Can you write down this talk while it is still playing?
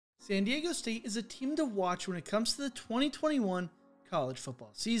San Diego State is a team to watch when it comes to the 2021 college football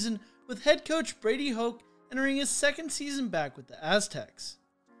season, with head coach Brady Hoke entering his second season back with the Aztecs.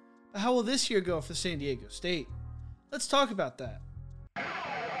 But how will this year go for San Diego State? Let's talk about that.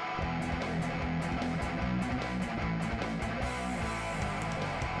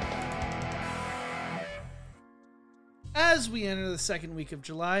 As we enter the second week of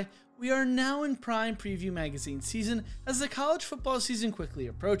July, we are now in prime preview magazine season as the college football season quickly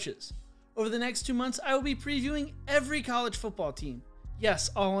approaches. Over the next 2 months, I will be previewing every college football team. Yes,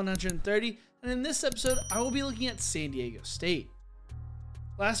 all 130, and in this episode, I will be looking at San Diego State.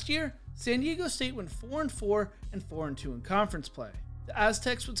 Last year, San Diego State went 4-4 and 4-2 in conference play. The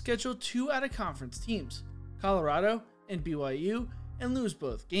Aztecs would schedule 2 out-of-conference teams, Colorado and BYU, and lose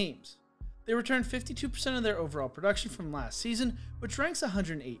both games. They returned 52% of their overall production from last season, which ranks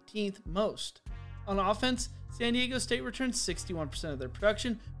 118th most. On offense, San Diego State returned 61% of their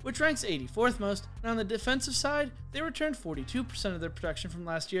production, which ranks 84th most, and on the defensive side, they returned 42% of their production from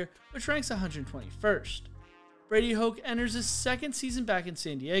last year, which ranks 121st. Brady Hoke enters his second season back in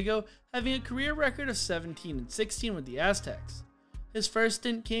San Diego, having a career record of 17-16 with the Aztecs. His first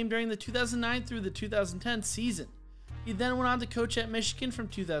stint came during the 2009 through the 2010 season. He then went on to coach at Michigan from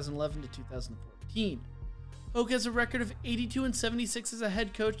 2011 to 2014. Hoke has a record of 82-76 as a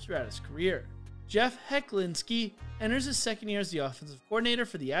head coach throughout his career. Jeff Hecklinski enters his second year as the offensive coordinator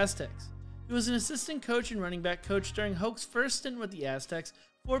for the Aztecs. He was an assistant coach and running back coach during Hoke's first stint with the Aztecs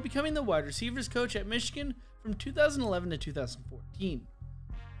before becoming the wide receivers coach at Michigan from 2011 to 2014.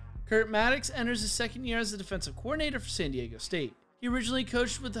 Kurt Maddox enters his second year as the defensive coordinator for San Diego State. He originally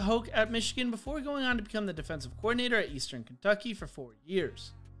coached with the Hoke at Michigan before going on to become the defensive coordinator at Eastern Kentucky for 4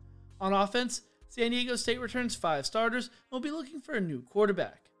 years. On offense, San Diego State returns 5 starters and will be looking for a new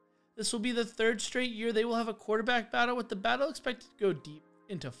quarterback. This will be the 3rd straight year they will have a quarterback battle, with the battle expected to go deep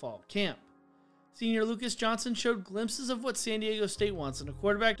into fall camp. Senior Lucas Johnson showed glimpses of what San Diego State wants in a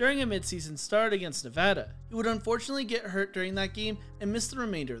quarterback during a midseason start against Nevada. He would unfortunately get hurt during that game and miss the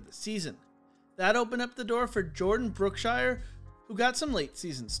remainder of the season. That opened up the door for Jordan Brookshire, who got some late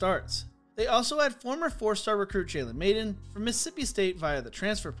season starts. They also had former 4-star recruit Jalen Mayden from Mississippi State via the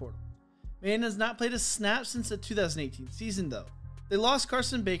transfer portal. Mayden has not played a snap since the 2018 season though. They lost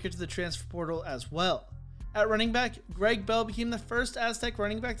Carson Baker to the transfer portal as well. At running back, Greg Bell became the first Aztec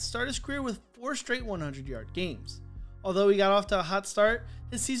running back to start his career with 4 straight 100-yard games. Although he got off to a hot start,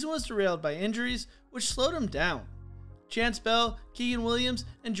 his season was derailed by injuries, which slowed him down. Chance Bell, Keegan Williams,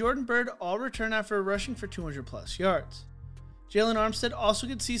 and Jordan Byrd all returned after rushing for 200+ yards. Jalen Armstead also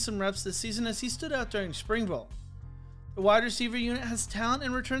could see some reps this season as he stood out during spring ball. The wide receiver unit has talent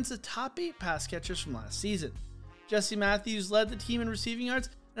and returns the top 8 pass catchers from last season. Jesse Matthews led the team in receiving yards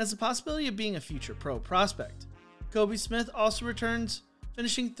and has the possibility of being a future pro prospect. Kobe Smith also returns,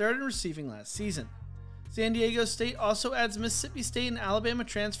 finishing 3rd in receiving last season. San Diego State also adds Mississippi State and Alabama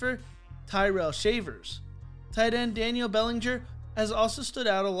transfer Tyrell Shavers. Tight end Daniel Bellinger has also stood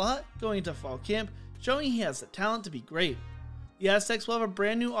out a lot going into fall camp, showing he has the talent to be great. The Aztecs will have a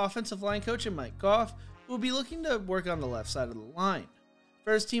brand new offensive line coach in Mike Goff, who will be looking to work on the left side of the line.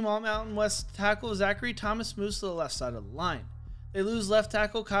 First team All-Mountain West tackle Zachary Thomas moves to the left side of the line. They lose left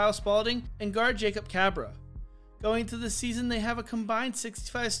tackle Kyle Spalding and guard Jacob Cabra. Going into the season, they have a combined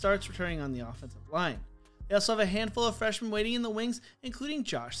 65 starts returning on the offensive line. They also have a handful of freshmen waiting in the wings, including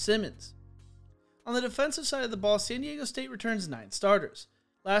Josh Simmons. On the defensive side of the ball, San Diego State returns 9 starters.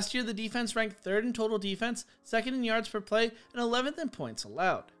 Last year, the defense ranked 3rd in total defense, 2nd in yards per play, and 11th in points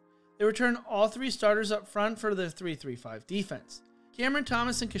allowed. They return all 3 starters up front for their 3-3-5 defense. Cameron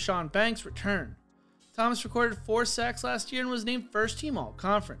Thomas and Keshawn Banks return. Thomas recorded 4 sacks last year and was named first team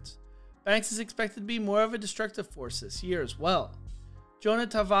all-conference. Banks is expected to be more of a destructive force this year as well. Jonah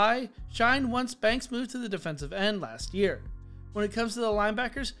Tavai shined once Banks moved to the defensive end last year. When it comes to the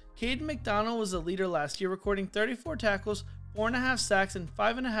linebackers, Caden McDonald was the leader last year, recording 34 tackles, 4.5 sacks, and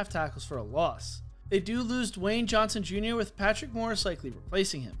 5.5 tackles for a loss. They do lose Dwayne Johnson Jr., with Patrick Morris likely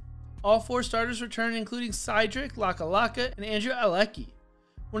replacing him. All 4 starters return, including Cydric Lakalaka and Andrew Alecki.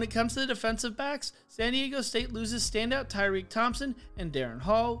 When it comes to the defensive backs, San Diego State loses standout Tyreek Thompson and Darren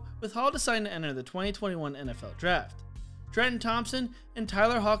Hall, with Hall deciding to enter the 2021 NFL Draft. Trenton Thompson and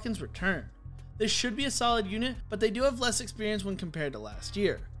Tyler Hawkins return. This should be a solid unit, but they do have less experience when compared to last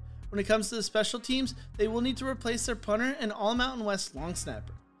year. When it comes to the special teams, they will need to replace their punter and All-Mountain West long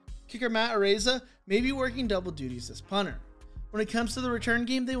snapper. Kicker Matt Areza may be working double duties as punter. When it comes to the return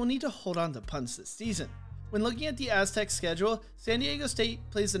game, they will need to hold on to punts this season. When looking at the Aztecs schedule, San Diego State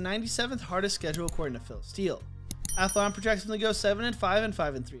plays the 97th hardest schedule according to Phil Steele. Athlon projects them to go 7-5 and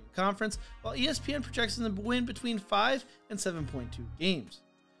 5-3 in conference, while ESPN projects them to win between 5 and 7.2 games.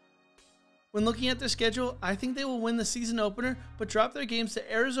 When looking at their schedule, I think they will win the season opener, but drop their games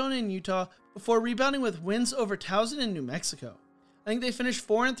to Arizona and Utah before rebounding with wins over Towson and New Mexico. I think they finished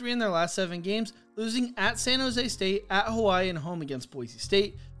 4-3 in their last 7 games, losing at San Jose State, at Hawaii, and home against Boise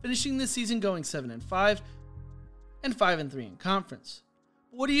State, finishing the season going 7-5 and 5-3 in conference.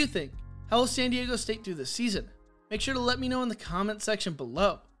 But what do you think? How will San Diego State do this season? Make sure to let me know in the comment section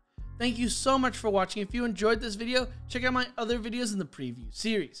below. Thank you so much for watching. If you enjoyed this video, check out my other videos in the preview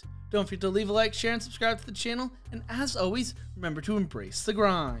series. Don't forget to leave a like, share, and subscribe to the channel, and as always, remember to embrace the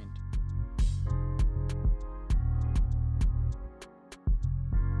grind.